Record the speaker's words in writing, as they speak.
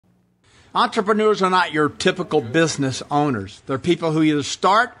Entrepreneurs are not your typical business owners. They're people who either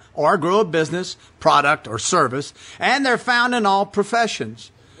start or grow a business, product, or service, and they're found in all professions.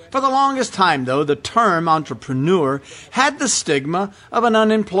 For the longest time, though, the term entrepreneur had the stigma of an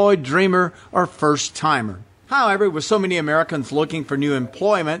unemployed dreamer or first-timer. However, with so many Americans looking for new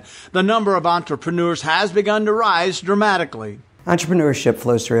employment, the number of entrepreneurs has begun to rise dramatically. Entrepreneurship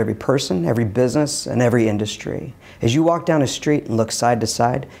flows through every person, every business, and every industry. As you walk down a street and look side to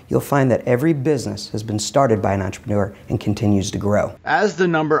side, you'll find that every business has been started by an entrepreneur and continues to grow. As the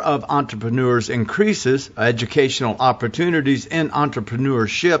number of entrepreneurs increases, educational opportunities in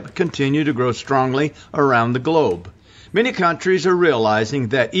entrepreneurship continue to grow strongly around the globe. Many countries are realizing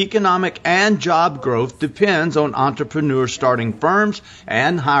that economic and job growth depends on entrepreneurs starting firms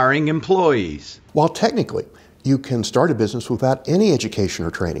and hiring employees. While technically, you can start a business without any education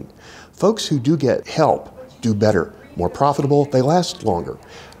or training, folks who do get help do better, more profitable, they last longer.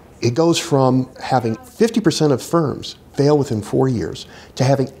 It goes from having 50% of firms fail within 4 years to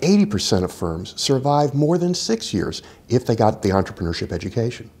having 80% of firms survive more than 6 years if they got the entrepreneurship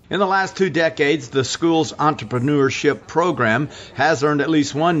education. In the last 2 decades, the school's entrepreneurship program has earned at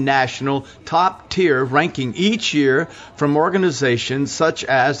least one national top-tier ranking each year from organizations such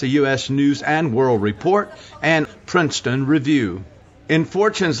as the U.S. News and World Report and Princeton Review. In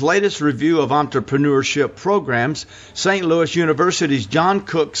Fortune's latest review of entrepreneurship programs, St. Louis University's John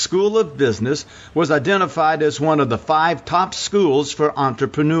Cook School of Business was identified as one of the 5 top schools for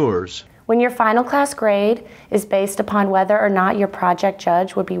entrepreneurs. When your final class grade is based upon whether or not your project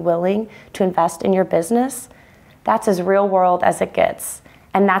judge would be willing to invest in your business, that's as real world as it gets.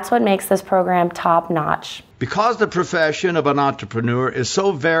 And that's what makes this program top-notch. Because the profession of an entrepreneur is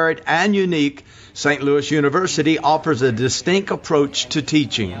so varied and unique, St. Louis University offers a distinct approach to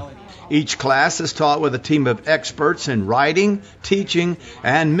teaching. Each class is taught with a team of experts in writing, teaching,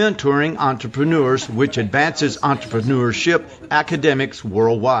 and mentoring entrepreneurs, which advances entrepreneurship academics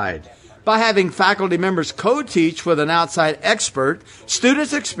worldwide. By having faculty members co-teach with an outside expert,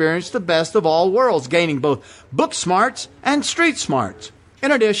 students experience the best of all worlds, gaining both book smarts and street smarts.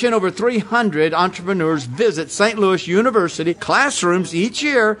 In addition, over 300 entrepreneurs visit St. Louis University classrooms each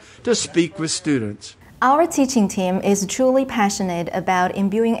year to speak with students. Our teaching team is truly passionate about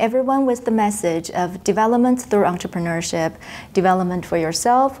imbuing everyone with the message of development through entrepreneurship, development for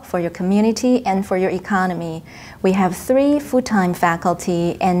yourself, for your community, and for your economy. We have 3 full-time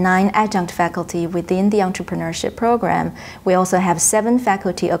faculty and 9 adjunct faculty within the entrepreneurship program. We also have 7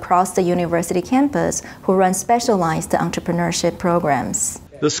 faculty across the university campus who run specialized entrepreneurship programs.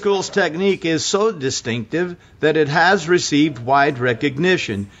 The school's technique is so distinctive that it has received wide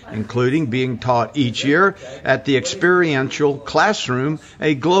recognition, including being taught each year at the Experiential Classroom,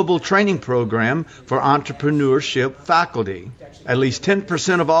 a global training program for entrepreneurship faculty. At least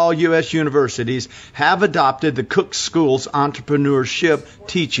 10% of all U.S. universities have adopted the Cook School's entrepreneurship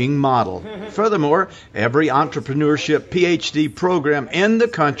teaching model. Furthermore, every entrepreneurship PhD program in the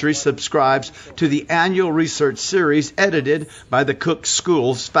country subscribes to the annual research series edited by the Cook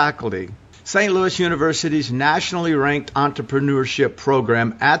School's faculty. St. Louis University's nationally ranked entrepreneurship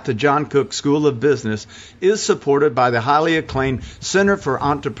program at the John Cook School of Business is supported by the highly acclaimed Center for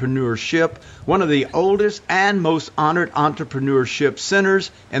Entrepreneurship, one of the oldest and most honored entrepreneurship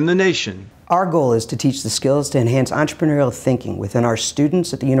centers in the nation. Our goal is to teach the skills to enhance entrepreneurial thinking within our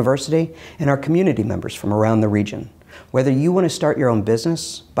students at the university and our community members from around the region. Whether you want to start your own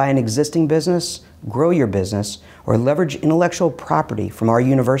business, buy an existing business, grow your business, or leverage intellectual property from our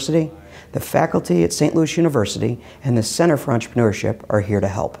university, the faculty at St. Louis University and the Center for Entrepreneurship are here to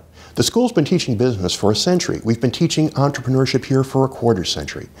help. The school's been teaching business for a century. We've been teaching entrepreneurship here for a quarter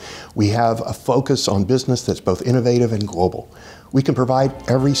century. We have a focus on business that's both innovative and global. We can provide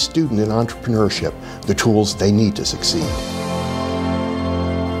every student in entrepreneurship the tools they need to succeed.